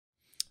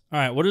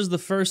Alright, what is the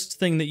first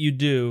thing that you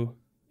do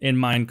in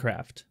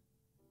Minecraft?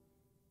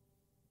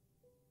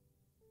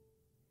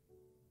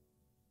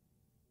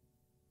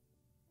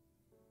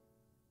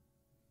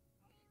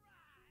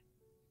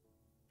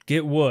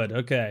 Get wood,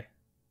 okay.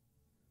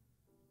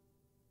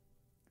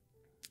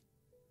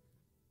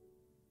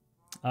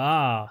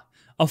 Ah,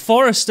 a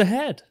forest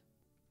ahead.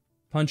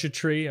 Punch a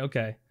tree,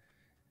 okay.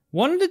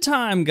 One at a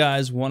time,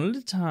 guys, one at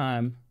a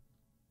time.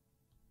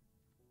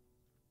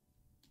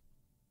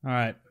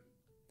 Alright.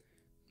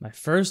 My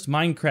first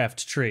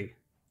Minecraft tree.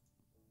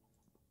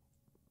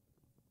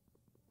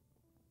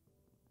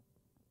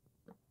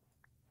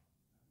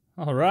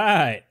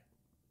 Alright.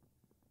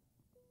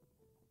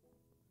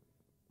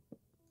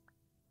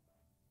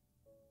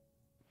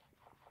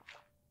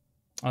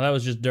 Oh, that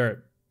was just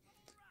dirt.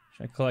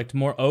 Should I collect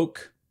more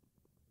oak?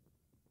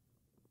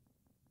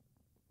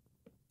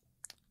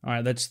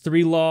 Alright, that's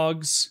 3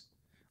 logs.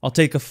 I'll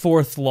take a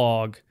 4th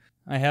log.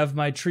 I have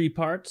my tree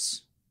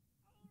parts.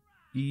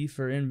 E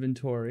for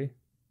inventory.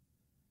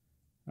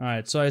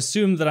 Alright, so I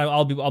assume that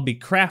I'll be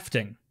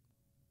crafting.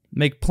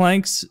 Make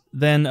planks,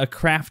 then a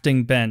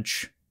crafting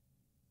bench.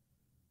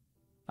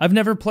 I've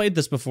never played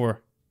this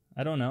before.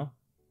 I don't know.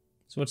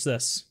 So what's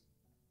this?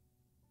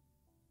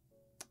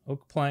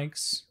 Oak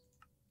planks.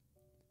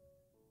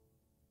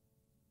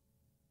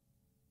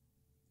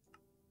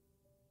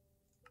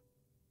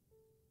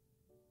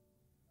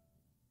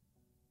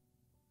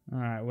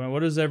 Alright, well,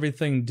 what does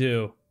everything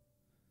do?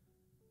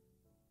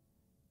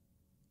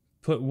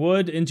 Put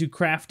wood into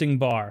crafting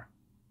bar.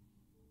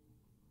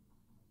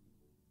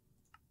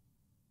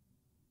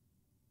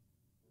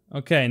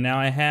 Okay, now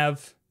I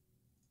have...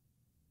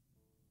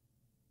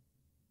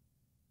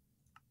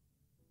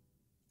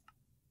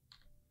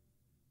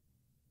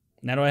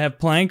 Now do I have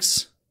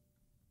planks?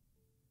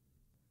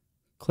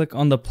 Click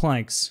on the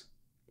planks.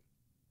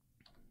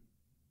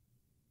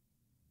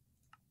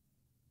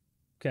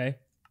 Okay.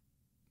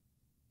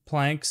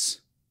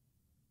 Planks.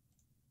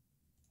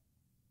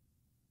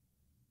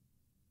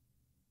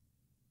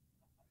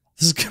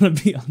 This is gonna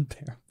be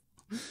unbearable.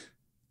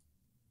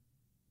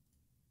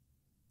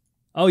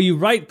 Oh, you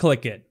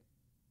right-click it.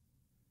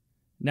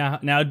 Now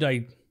do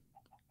I...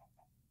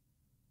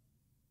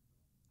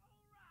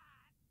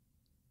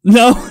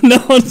 No,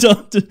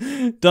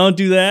 don't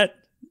do that.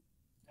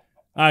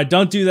 Alright,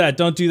 don't do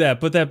that.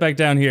 Put that back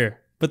down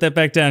here. Put that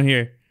back down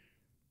here.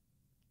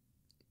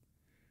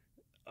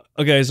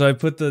 Okay, so I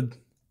put the...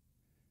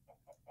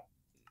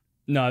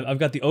 No, I've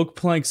got the oak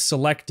planks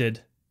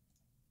selected.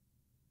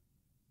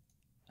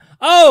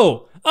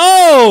 Oh!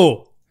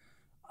 Oh!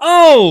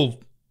 Oh!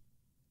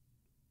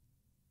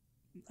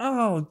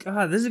 Oh,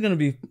 God, this is gonna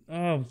be...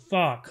 Oh,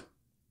 fuck.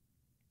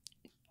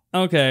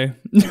 Okay.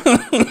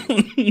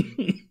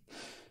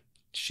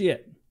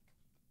 Shit.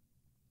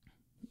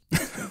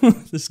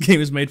 This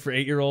game is made for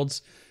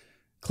 8-year-olds.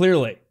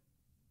 Clearly.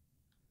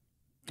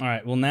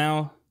 Alright, well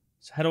now...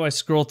 So how do I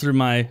scroll through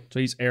my... Do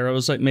I use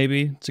arrows, like,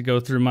 maybe, to go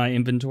through my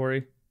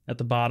inventory at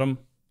the bottom?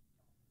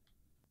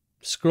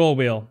 Scroll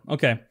wheel.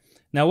 Okay.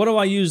 Now what do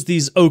I use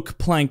these oak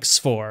planks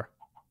for?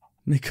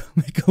 Make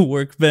a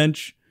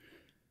workbench.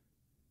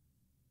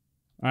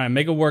 Alright,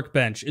 make a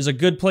workbench. Is a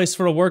good place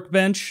for a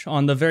workbench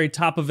on the very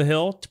top of a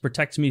hill to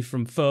protect me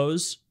from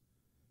foes?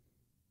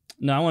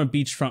 No, I want a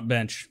beachfront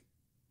bench.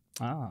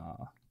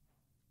 Ah.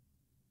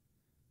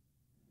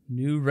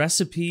 New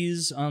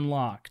recipes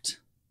unlocked.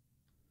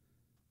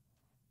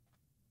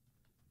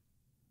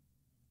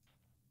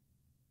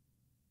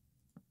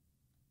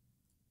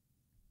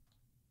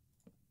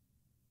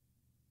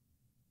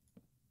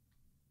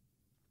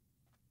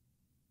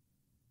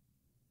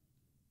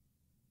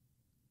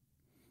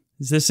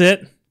 Is this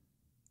it?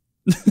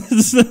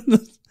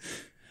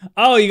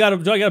 Oh,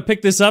 do I gotta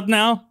pick this up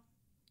now?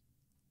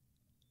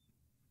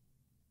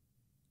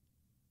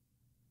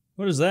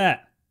 What is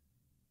that?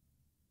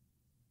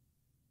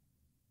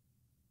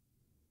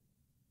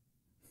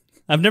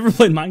 I've never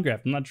played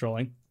Minecraft, I'm not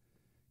trolling.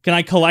 Can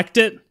I collect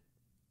it?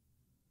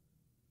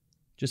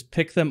 Just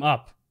pick them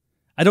up.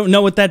 I don't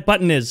know what that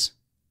button is.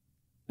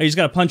 Oh, you just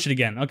gotta punch it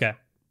again, okay.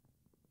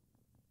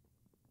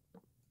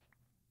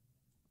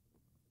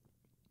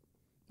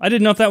 I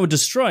didn't know if that would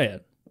destroy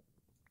it.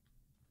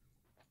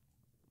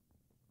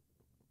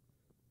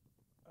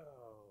 Oh,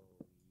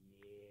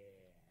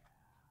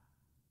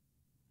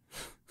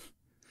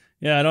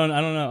 yeah. Yeah, I don't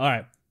know. All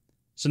right.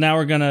 So now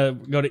we're going to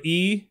go to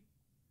E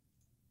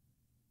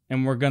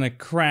and we're going to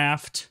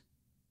craft.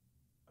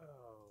 Oh,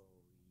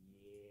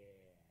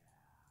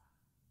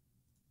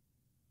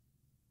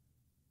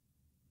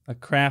 yeah. A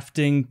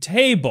crafting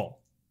table.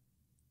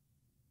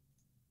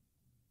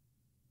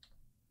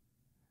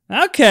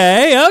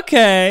 Okay,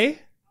 okay.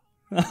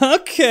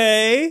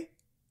 Okay.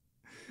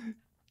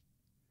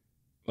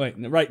 Wait,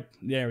 right.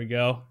 There we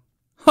go.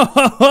 Ho,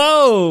 ho,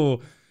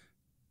 ho!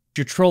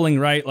 You're trolling,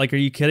 right? Like, are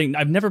you kidding?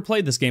 I've never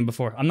played this game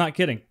before. I'm not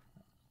kidding.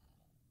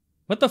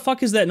 What the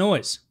fuck is that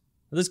noise?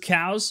 Are those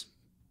cows?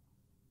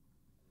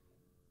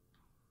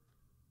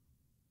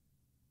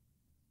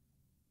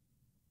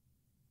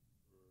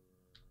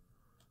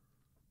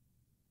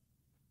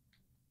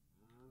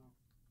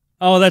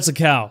 Oh, that's a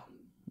cow.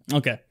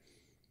 Okay.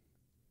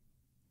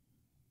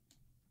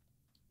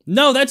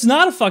 No, that's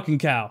not a fucking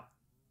cow.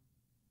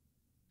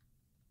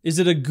 Is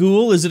it a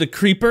ghoul? Is it a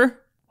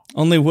creeper?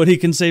 Only Woody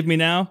can save me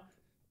now?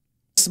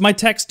 My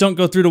texts don't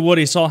go through to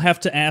Woody, so I'll have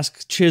to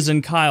ask Chiz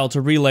and Kyle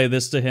to relay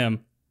this to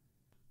him.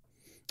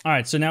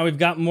 Alright, so now we've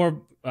got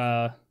more,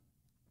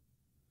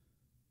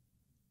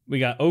 we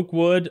got oak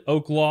wood,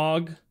 oak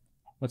log.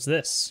 What's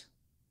this?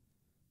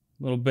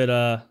 A little bit,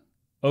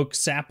 oak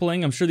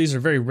sapling. I'm sure these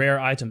are very rare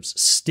items.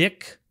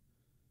 Stick.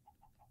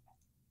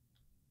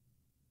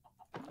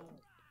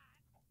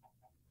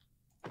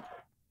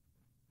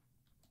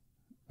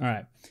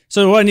 Alright,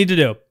 so what do I need to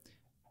do?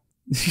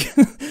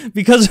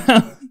 because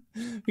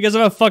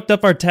of how fucked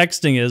up our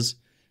texting is,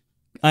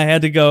 I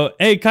had to go,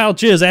 hey, Kyle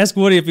Chiz, ask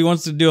Woody if he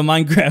wants to do a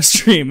Minecraft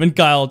stream. And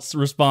Kyle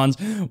responds,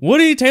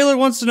 Woody Taylor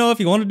wants to know if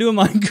you want to do a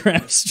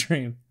Minecraft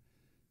stream.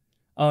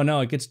 Oh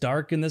no, it gets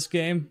dark in this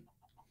game?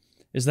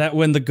 Is that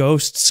when the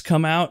ghosts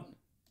come out?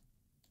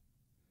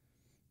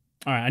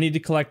 Alright, I need to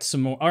collect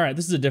some more. Alright,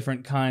 this is a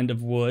different kind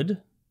of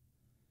wood.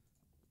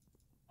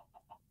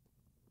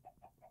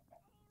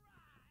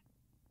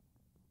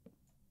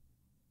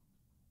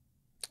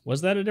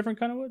 Was that a different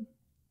kind of wood?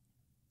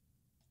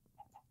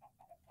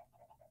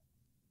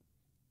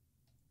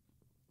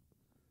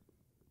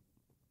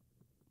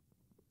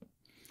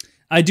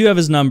 I do have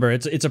his number.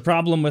 It's a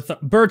problem with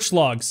birch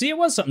log. See, it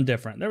was something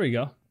different. There we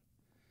go.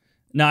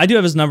 No, I do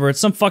have his number.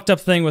 It's some fucked up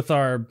thing with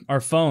our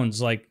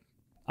phones. Like,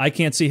 I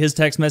can't see his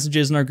text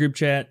messages in our group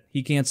chat.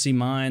 He can't see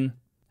mine.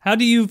 How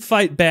do you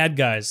fight bad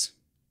guys?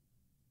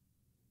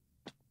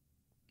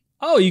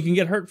 Oh, you can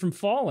get hurt from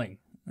falling.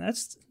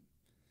 That's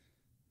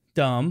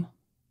dumb.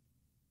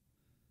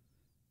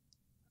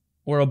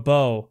 Or a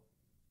bow.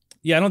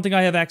 Yeah, I don't think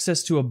I have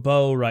access to a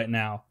bow right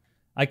now.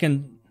 I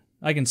can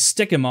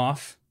stick him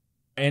off.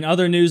 In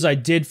other news, I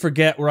did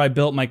forget where I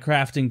built my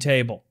crafting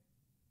table.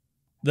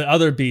 The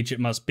other beach it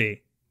must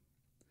be.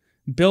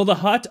 Build a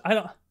hut? I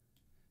don't...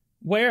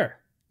 Where?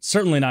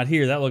 Certainly not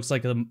here. That looks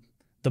like the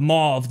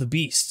maw of the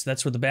beast.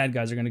 That's where the bad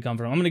guys are going to come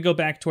from. I'm going to go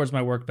back towards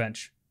my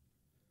workbench.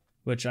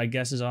 Which I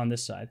guess is on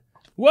this side.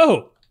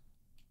 Whoa!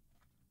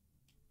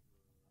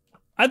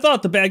 I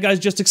thought the bad guys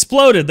just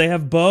exploded. They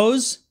have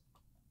bows?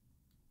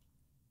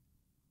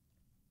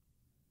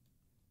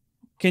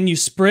 Can you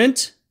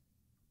sprint?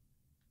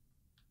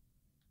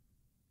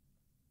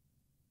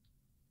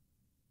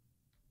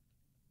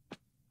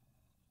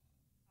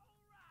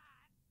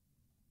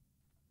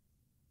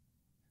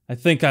 I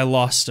think I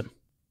lost him.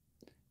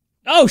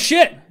 Oh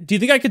shit! Do you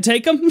think I could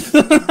take him?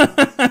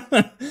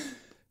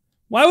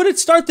 Why would it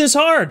start this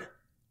hard?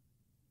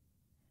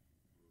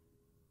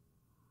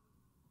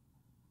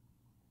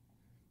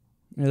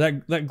 Yeah,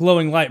 that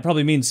glowing light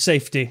probably means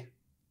safety.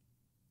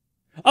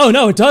 Oh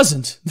no, it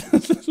doesn't!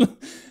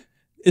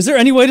 Is there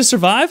any way to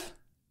survive?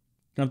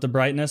 Turn up the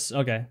brightness?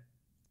 Okay.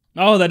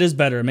 Oh, that is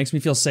better. It makes me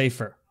feel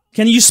safer.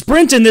 Can you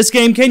sprint in this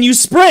game? Can you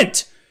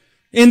sprint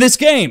in this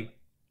game?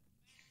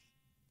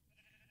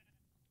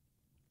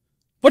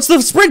 What's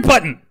the sprint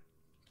button?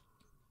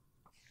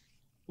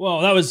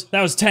 Whoa, that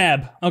was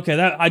tab. Okay,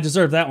 I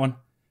deserve that one.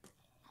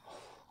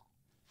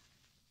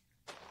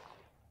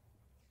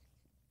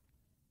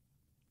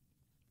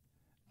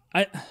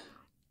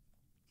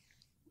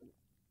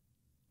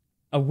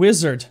 A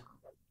wizard.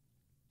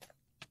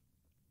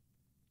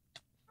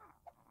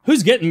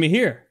 Who's getting me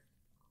here?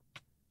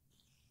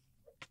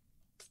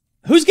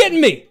 Who's getting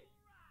me?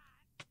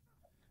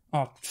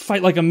 Oh,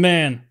 fight like a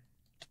man.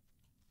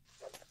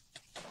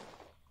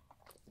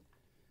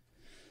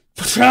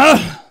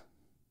 Oh,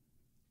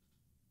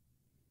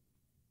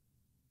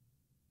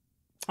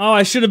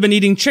 I should have been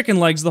eating chicken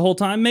legs the whole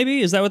time,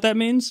 maybe? Is that what that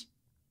means?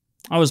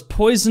 I was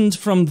poisoned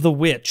from the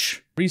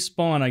witch.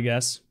 Respawn, I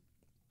guess.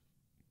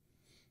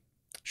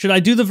 Should I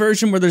do the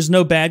version where there's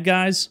no bad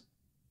guys?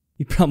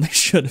 You probably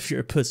should if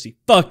you're a pussy.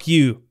 Fuck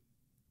you.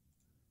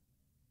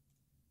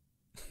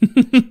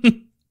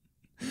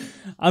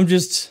 I'm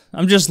just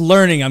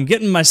learning. I'm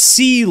getting my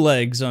sea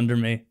legs under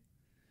me.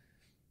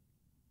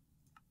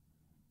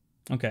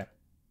 Okay.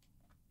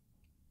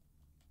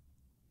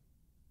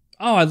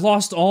 Oh, I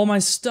lost all my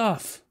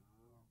stuff.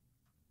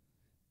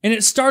 And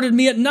it started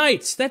me at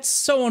night. That's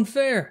so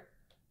unfair.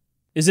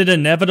 Is it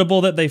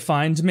inevitable that they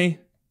find me?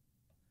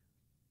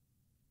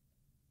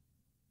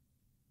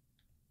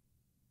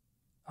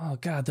 Oh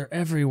god, they're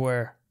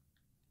everywhere.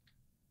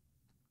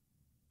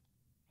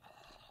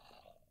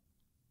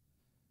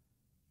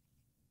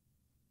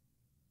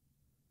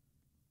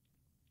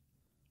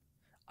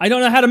 I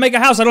don't know how to make a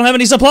house. I don't have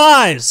any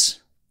supplies.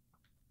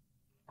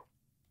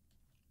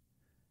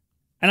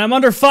 And I'm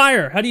under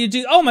fire. How do you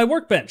do... Oh, my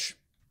workbench.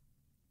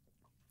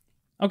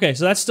 Okay,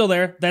 so that's still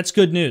there. That's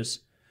good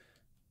news.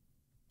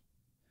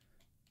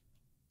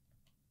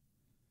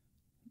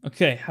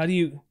 Okay, how do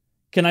you...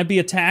 Can I be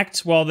attacked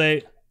while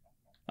they...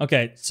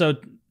 Okay, so...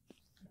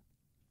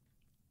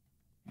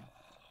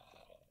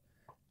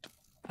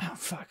 Oh,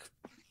 fuck.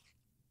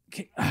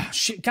 Okay. Oh,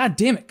 shit. God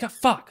damn it. God,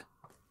 fuck.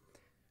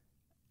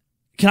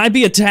 Can I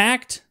be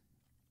attacked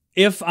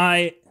if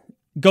I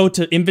go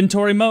to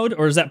inventory mode,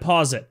 or does that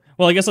pause it?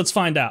 Well, I guess let's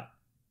find out.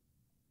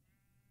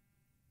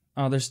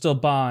 Oh, they're still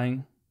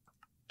buying.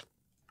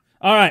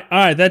 Alright,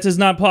 that does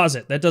not pause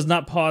it. That does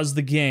not pause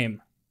the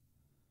game.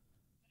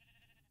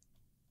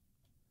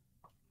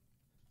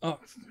 Oh.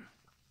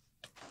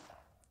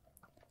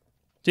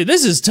 Dude,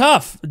 this is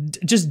tough.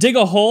 Just dig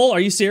a hole? Are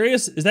you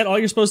serious? Is that all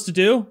you're supposed to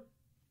do?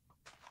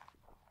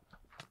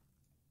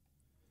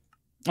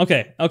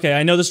 Okay,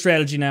 I know the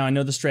strategy now. I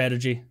know the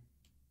strategy.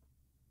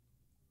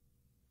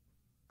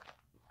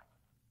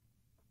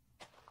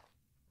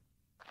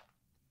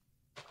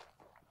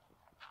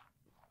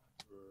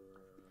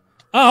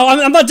 Oh,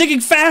 I'm not digging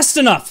fast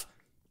enough!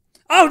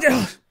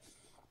 Oh!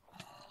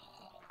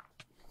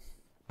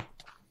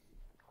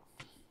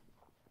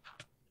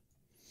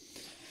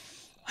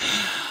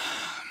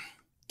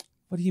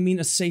 What do you mean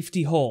a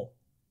safety hole?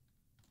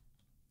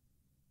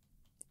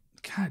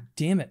 God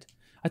damn it.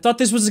 I thought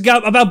this was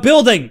about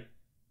building!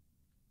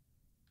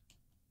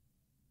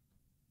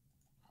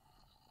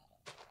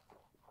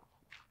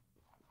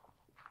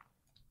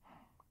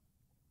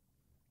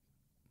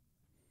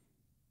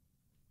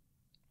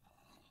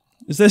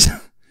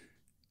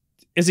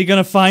 Is he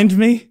gonna find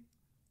me?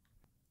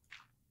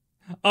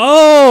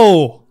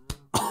 Oh!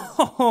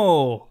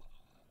 Oh!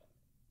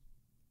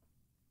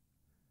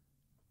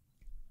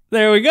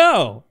 There we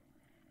go!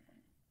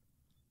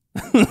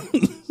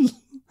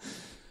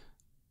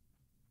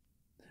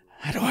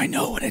 How do I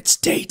know when it's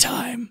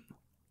daytime?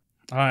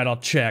 Alright, I'll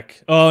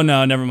check. Oh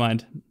no, never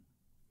mind.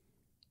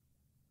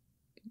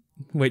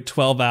 Wait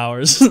 12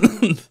 hours.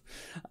 Alright,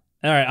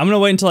 I'm gonna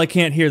wait until I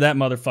can't hear that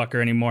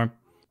motherfucker anymore.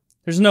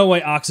 There's no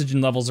way oxygen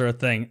levels are a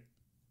thing.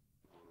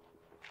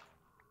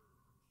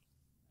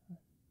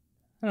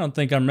 I don't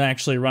think I'm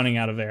actually running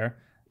out of air.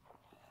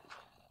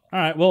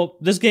 Alright, well,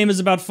 this game is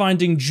about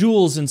finding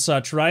jewels and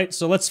such, right?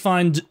 So let's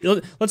spend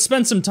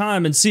some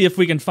time and see if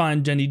we can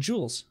find any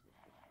jewels.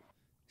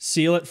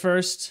 Seal it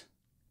first.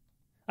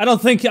 I don't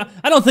think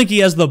he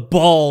has the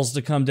balls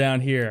to come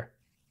down here.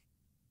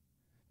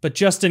 But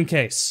just in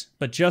case.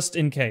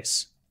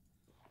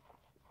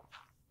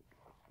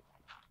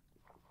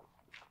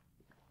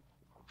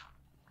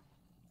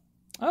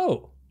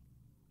 Oh.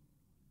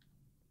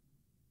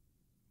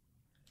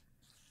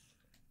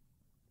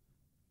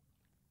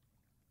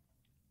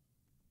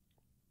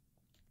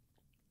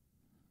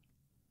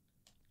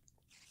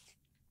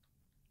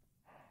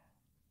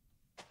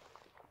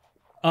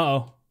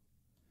 Uh-oh.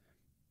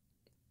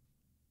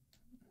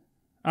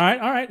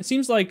 Alright. It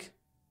seems like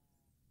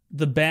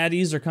the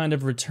baddies are kind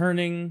of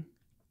returning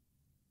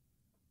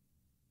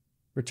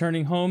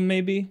home,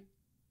 maybe?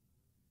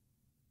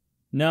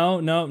 No,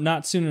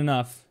 not soon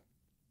enough.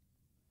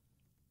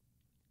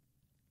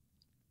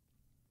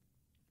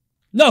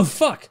 No,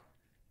 fuck!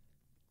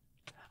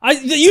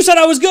 You said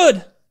I was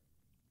good!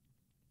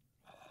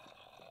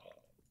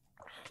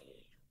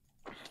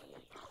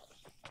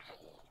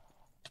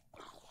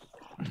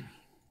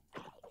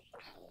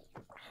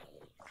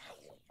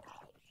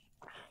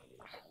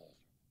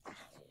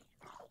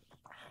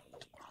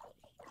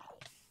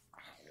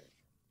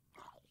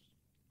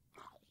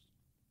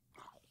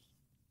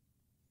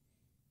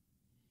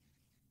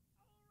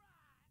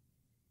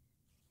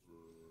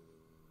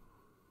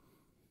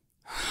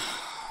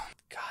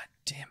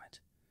 Damn it.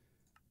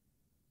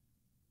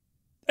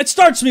 It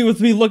starts me with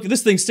me look at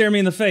this thing staring me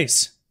in the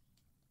face.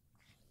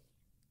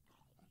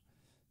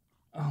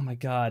 Oh my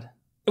god.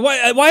 Why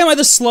am I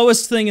the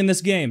slowest thing in this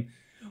game?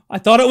 I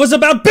thought it was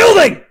about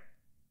building!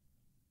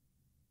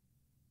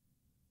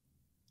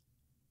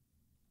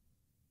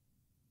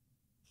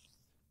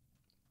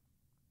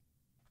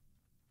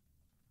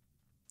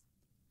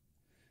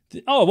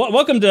 Oh,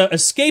 welcome to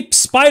Escape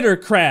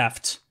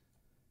Spidercraft.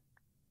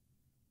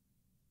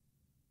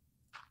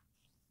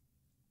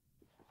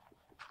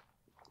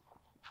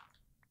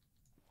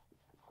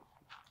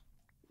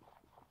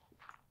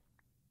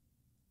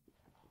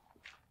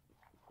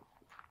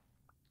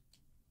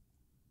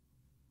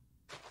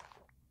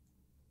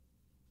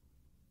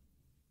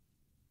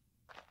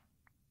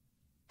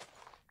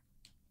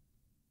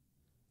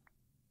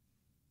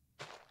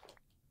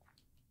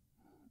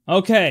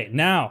 Okay,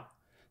 now,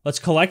 let's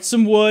collect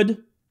some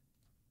wood.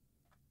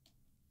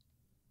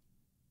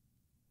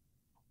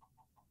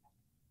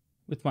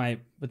 With my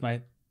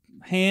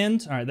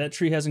hand. Alright, that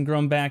tree hasn't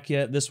grown back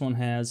yet. This one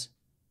has.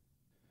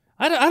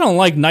 I don't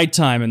like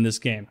nighttime in this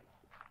game.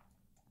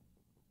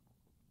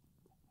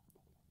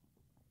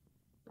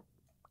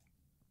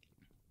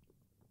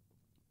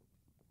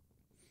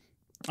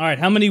 Alright,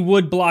 how many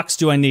wood blocks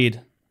do I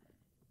need?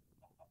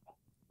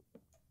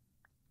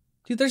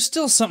 Dude, there's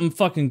still something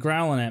fucking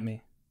growling at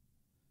me.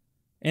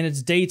 And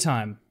it's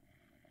daytime.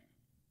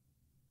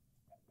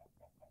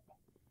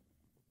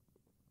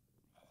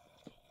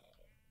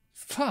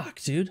 Fuck,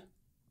 dude.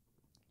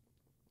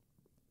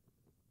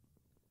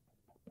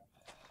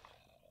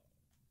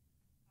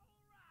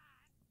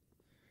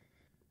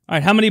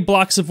 Alright, how many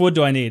blocks of wood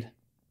do I need?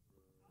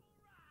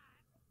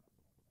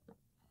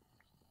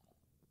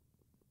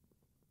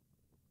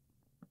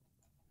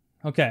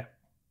 Okay.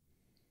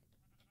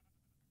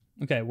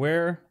 Okay,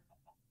 where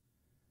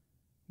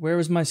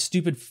was my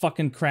stupid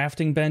fucking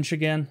crafting bench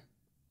again?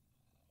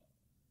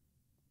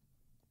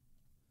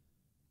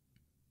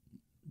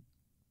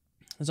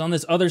 It's on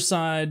this other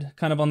side,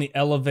 kind of on the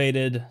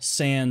elevated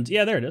sand.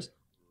 Yeah, there it is.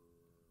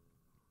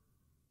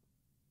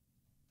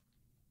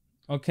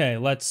 Okay,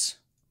 let's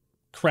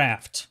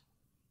craft.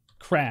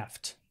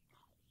 Craft.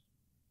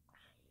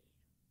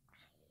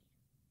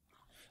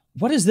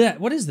 What is that?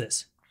 What is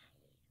this?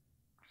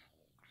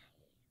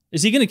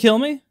 Is he gonna kill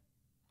me?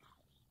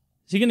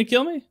 Is he gonna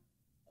kill me?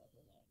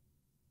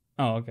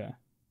 Oh, okay.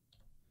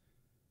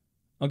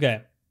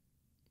 Okay.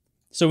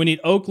 So we need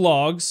oak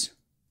logs.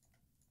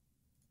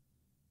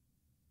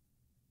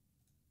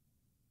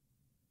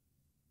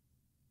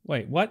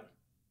 Wait, what?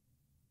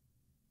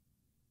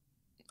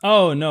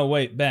 Oh, no,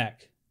 wait,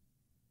 back.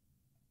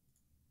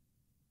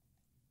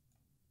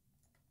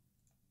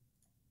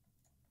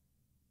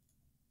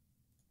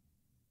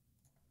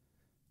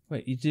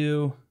 Wait, you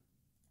do...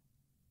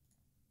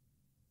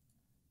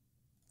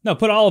 No,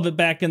 put all of it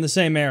back in the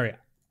same area.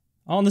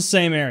 All in the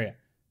same area.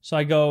 So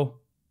I go...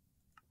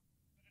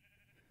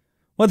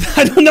 What?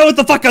 I don't know what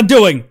the fuck I'm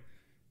doing!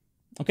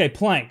 Okay,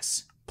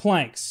 planks.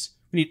 Planks.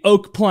 We need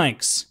oak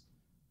planks.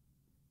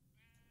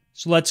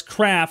 So let's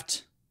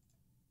craft...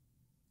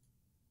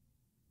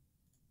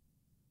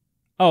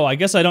 Oh, I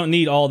guess I don't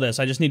need all this.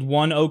 I just need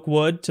one oak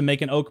wood to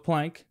make an oak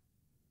plank.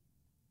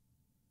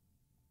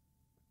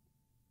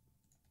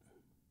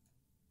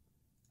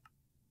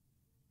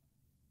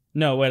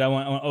 No, wait, I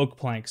want oak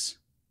planks.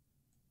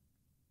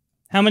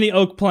 How many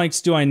oak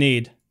planks do I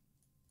need?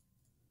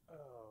 Oh,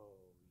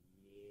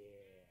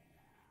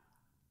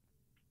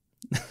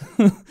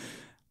 yeah.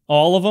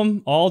 All of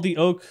them? All the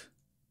oak...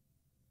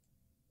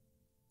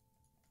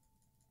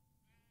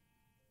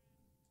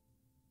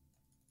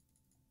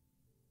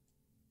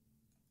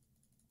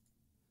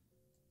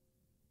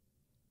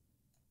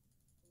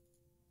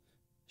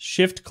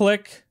 Shift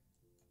click.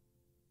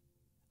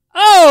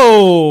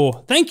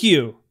 Oh! Thank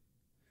you!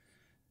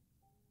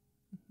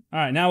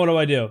 Alright, now what do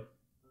I do?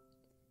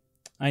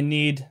 I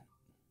need...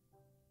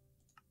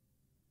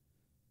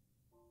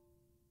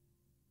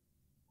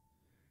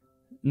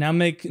 Now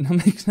make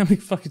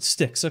fucking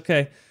sticks.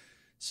 Okay.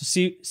 So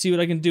see what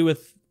I can do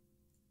with...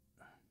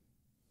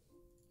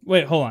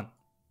 Wait, hold on.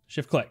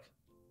 Shift click.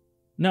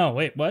 No,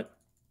 wait, what?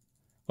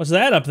 What's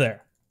that up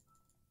there?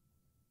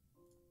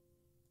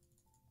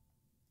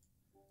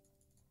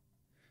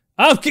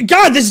 Oh,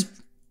 God, this...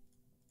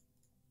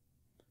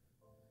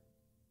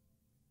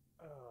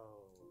 Oh,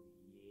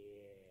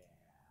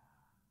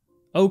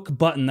 yeah. Oak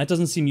button. That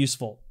doesn't seem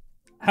useful.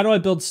 How do I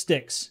build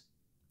sticks?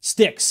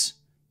 Sticks.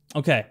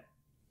 Okay.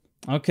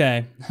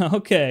 Okay.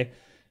 Okay.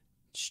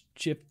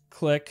 Shift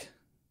click.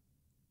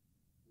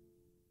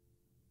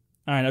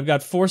 Alright, I've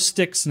got 4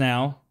 sticks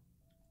now.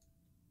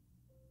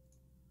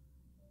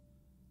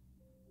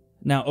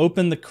 Now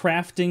open the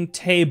crafting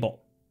table.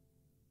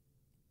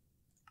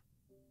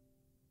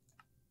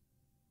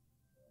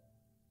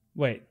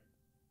 Wait.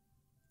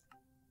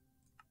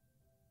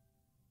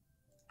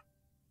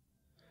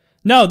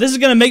 No, this is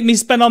gonna make me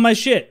spend all my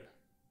shit.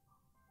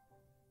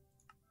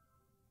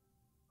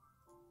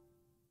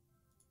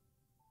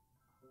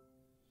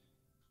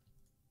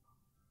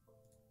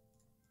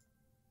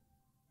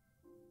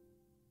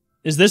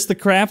 Is this the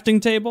crafting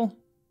table?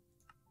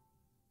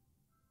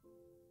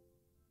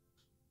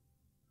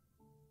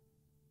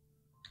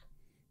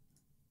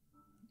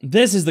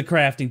 This is the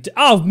crafting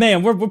oh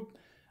man, we're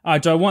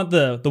alright, do I want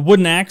the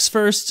wooden axe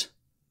first?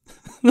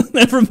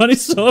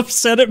 Everybody's so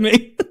upset at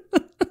me.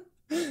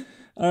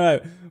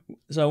 Alright,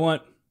 so I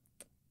want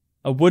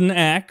a wooden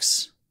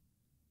axe.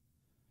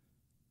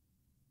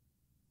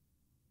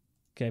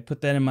 Okay, put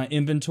that in my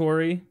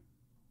inventory.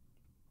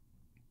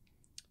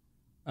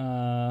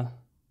 A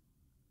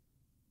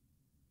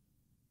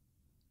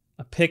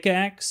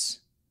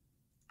pickaxe.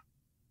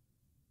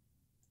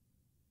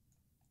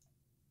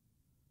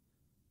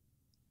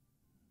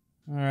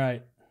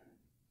 Alright.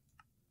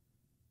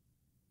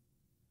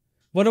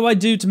 What do I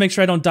do to make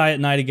sure I don't die at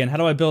night again? How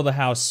do I build a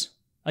house?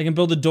 I can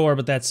build a door,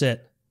 but that's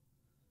it.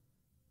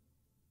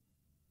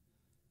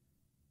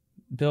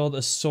 Build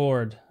a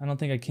sword. I don't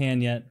think I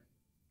can yet.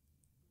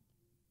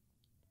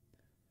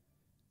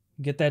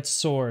 Get that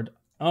sword.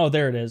 Oh,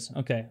 there it is.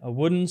 Okay, a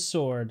wooden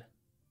sword.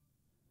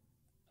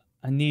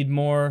 I need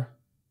more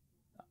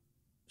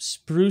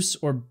spruce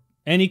or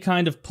any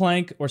kind of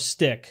plank or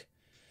stick.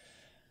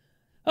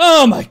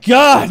 Oh my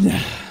god!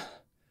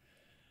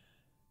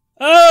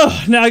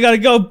 Oh, now I gotta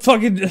go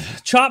fucking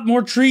chop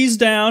more trees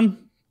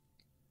down.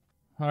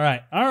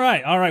 Alright,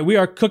 alright, alright. We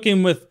are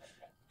cooking with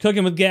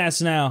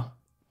gas now.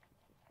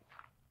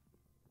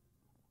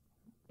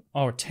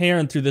 Oh, we're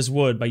tearing through this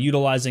wood by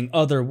utilizing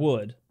other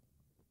wood.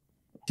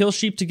 Kill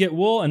sheep to get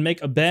wool and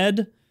make a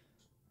bed.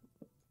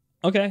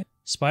 Okay.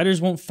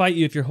 Spiders won't fight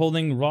you if you're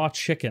holding raw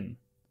chicken.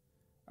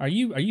 Are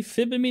you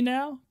fibbing me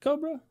now,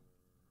 Cobra?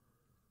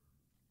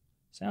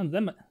 Sounds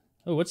them.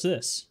 Oh, what's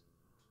this?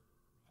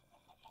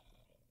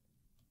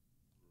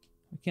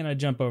 Why can't I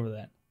jump over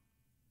that?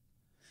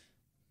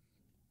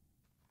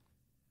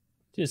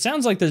 Dude, it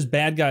sounds like there's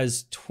bad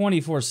guys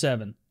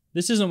 24/7.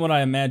 This isn't what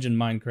I imagined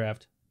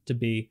Minecraft to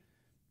be.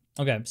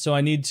 Okay, so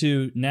I need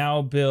to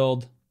now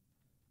build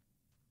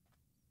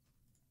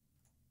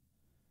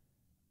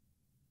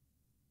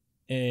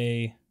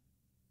a...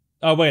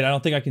 Oh, wait, I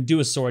don't think I can do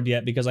a sword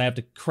yet because I have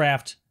to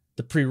craft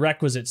the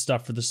prerequisite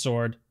stuff for the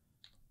sword.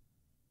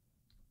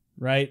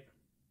 Right?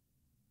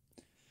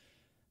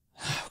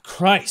 Oh,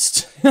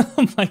 Christ.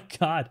 Oh my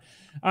god.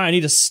 Alright, I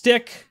need a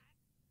stick.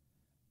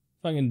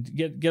 Fucking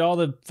get all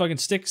the fucking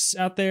sticks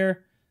out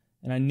there.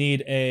 And I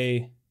need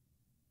a...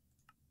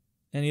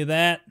 Any of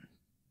that?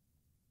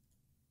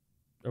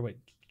 Or wait,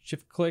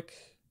 shift click?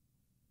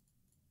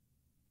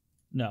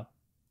 No.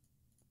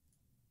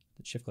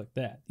 Shift click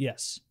that.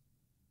 Yes.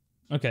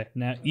 Okay,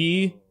 now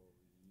E,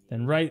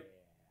 then right.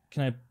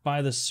 Can I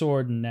buy the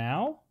sword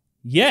now?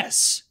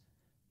 Yes!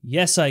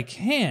 Yes, I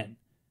can.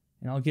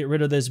 And I'll get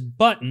rid of this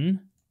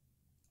button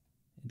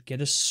and get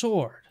a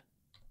sword.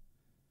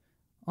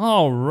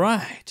 All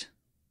right.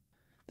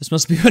 This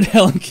must be what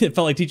it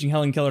felt like teaching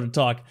Helen Keller to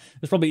talk.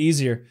 It's probably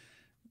easier.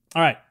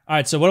 All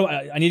right, so what do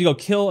I need to go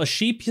kill a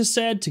sheep, you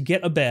said, to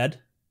get a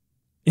bed.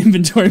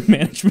 Inventory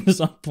management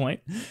is on point.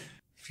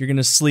 If you're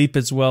gonna sleep,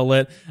 it's well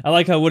lit. I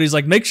like how Woody's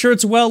like, make sure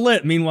it's well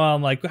lit. Meanwhile,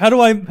 I'm like, how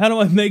do I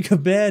make a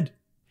bed?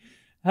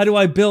 How do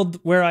I build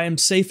where I am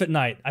safe at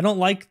night? I don't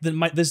like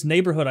this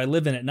neighborhood I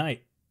live in at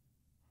night.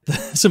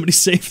 Somebody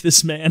save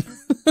this man.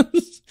 All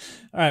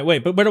right,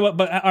 wait, but all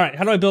right,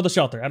 how do I build a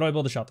shelter? How do I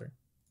build a shelter?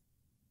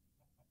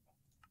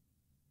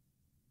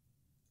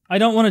 I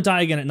don't want to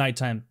die again at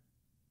nighttime.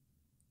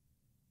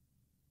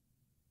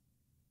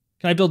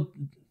 Can I build...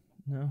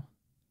 No.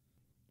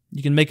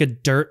 You can make a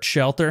dirt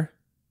shelter?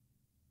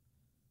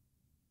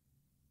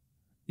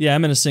 Yeah,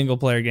 I'm in a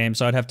single-player game,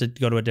 so I'd have to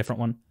go to a different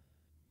one.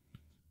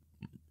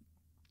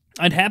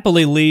 I'd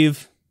happily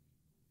leave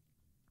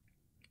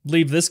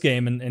this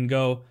game and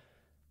go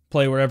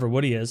play wherever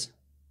Woody is,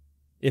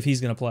 if he's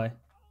gonna play.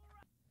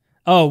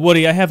 Oh,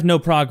 Woody, I have no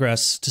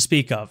progress to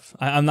speak of.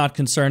 I'm not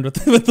concerned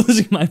with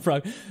losing my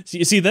progress. So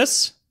you see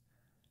this?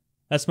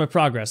 That's my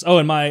progress. Oh,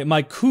 and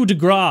my coup de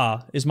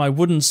grace is my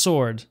wooden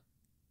sword.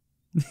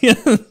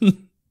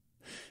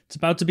 It's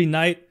about to be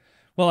night.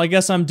 Well, I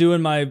guess I'm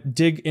doing my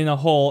dig in a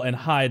hole and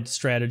hide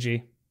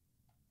strategy.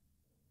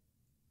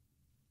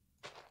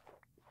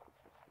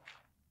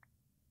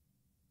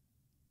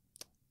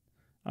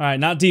 Alright,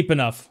 not deep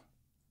enough.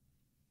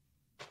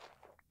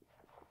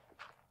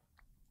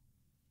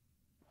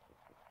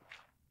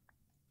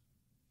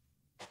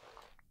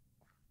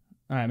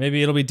 Alright,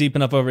 maybe it'll be deep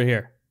enough over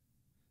here.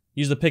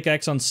 Use the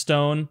pickaxe on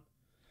stone.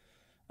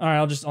 Alright,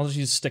 I'll just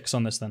use sticks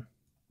on this then.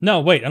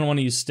 No, wait, I don't want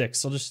to use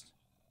sticks. I'll just...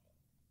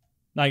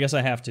 No, I guess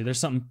I have to. There's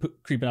something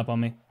creeping up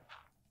on me.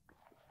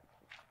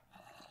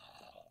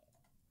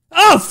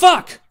 Oh,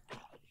 fuck!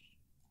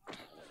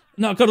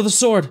 No, go to the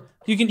sword.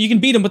 You can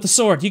beat him with the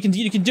sword. You can do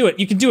it. You can do it.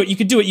 You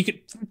can do it. You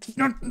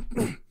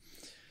can...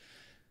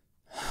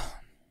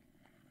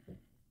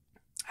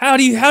 How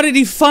did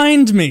he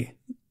find me?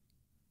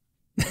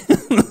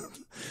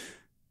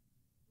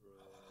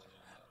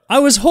 I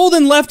was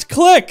holding left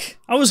click.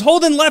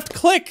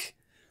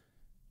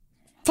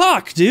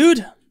 Fuck,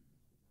 dude.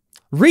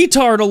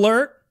 Retard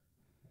alert.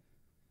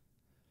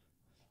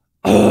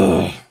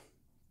 Ugh.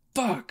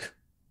 Fuck.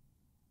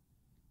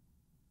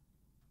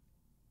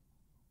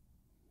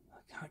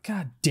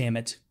 God damn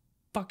it.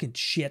 Fucking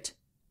shit.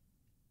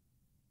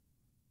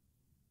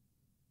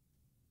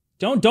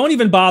 Don't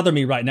even bother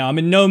me right now. I'm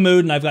in no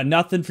mood and I've got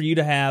nothing for you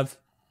to have.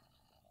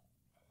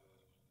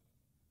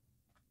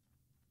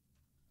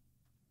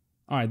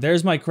 Alright,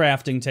 there's my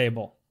crafting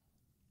table.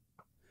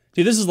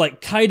 Dude, this is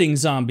like kiting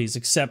zombies,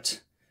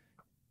 except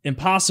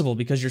impossible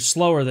because you're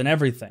slower than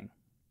everything.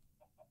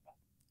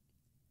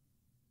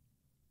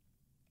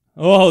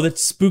 Oh, that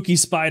spooky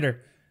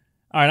spider.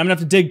 Alright, I'm gonna have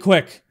to dig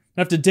quick.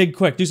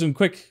 Do some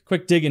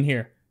quick digging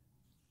here.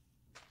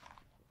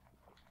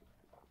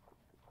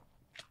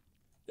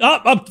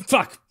 Oh,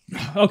 fuck.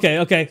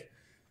 Okay.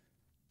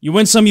 You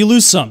win some, you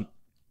lose some.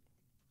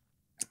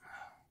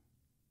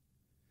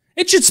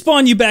 It should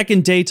spawn you back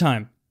in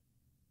daytime.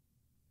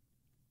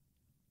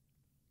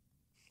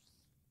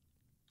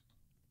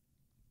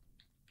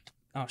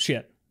 Oh,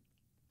 shit.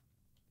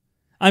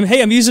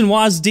 I'm using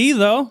WASD,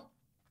 though.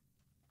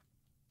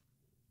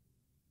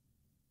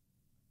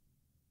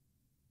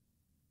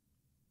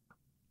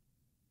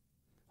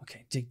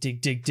 Okay, dig.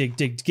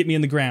 Get me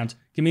in the ground.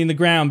 Get me in the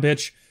ground,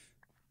 bitch.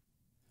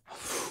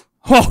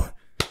 Oh!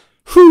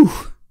 Whew!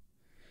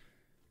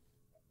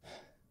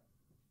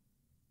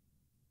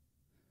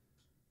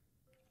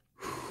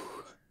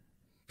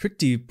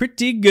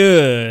 Pretty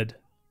good.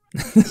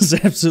 This is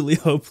absolutely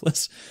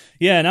hopeless.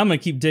 Yeah, and I'm gonna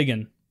keep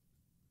digging.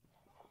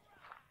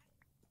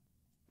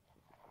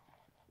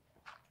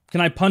 Can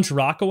I punch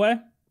rock away?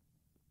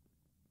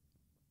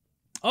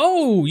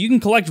 Oh, you can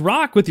collect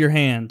rock with your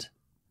hand.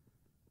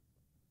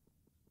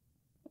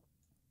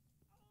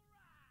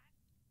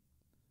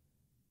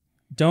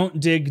 Don't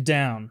dig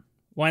down.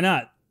 Why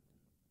not?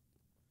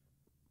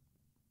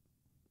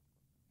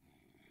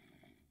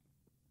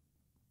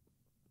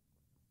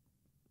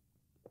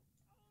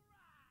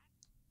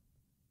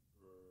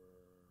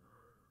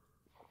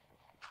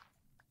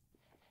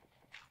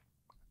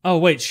 Oh,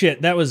 wait,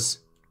 shit. That was...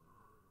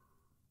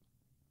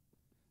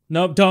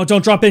 Nope,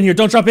 don't drop in here.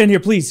 Don't drop in here,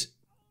 please.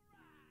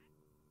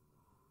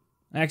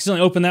 I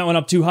accidentally opened that one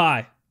up too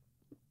high.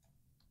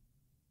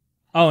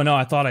 Oh, no,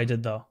 I thought I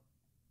did, though.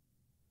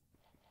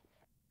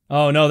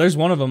 Oh, no, there's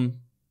one of them.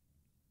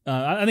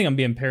 I think I'm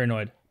being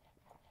paranoid.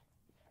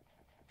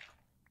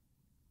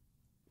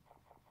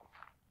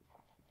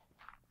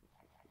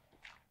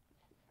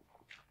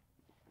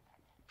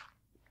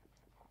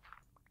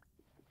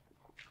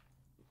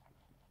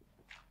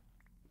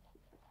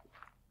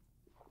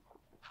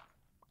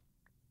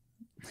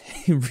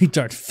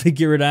 Retard,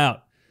 figure it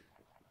out.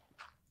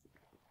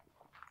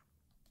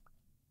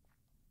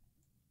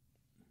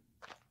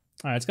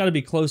 Alright, it's got to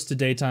be close to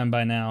daytime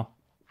by now.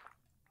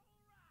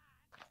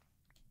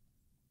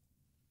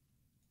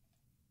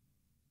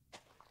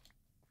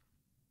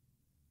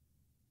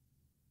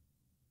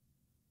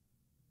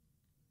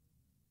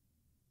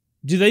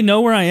 Do they know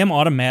where I am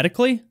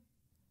automatically?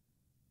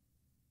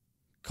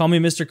 Call me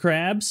Mr.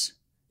 Krabs?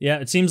 Yeah,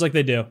 it seems like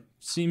they do.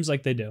 Seems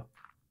like they do.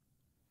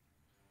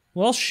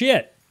 Well,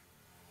 shit.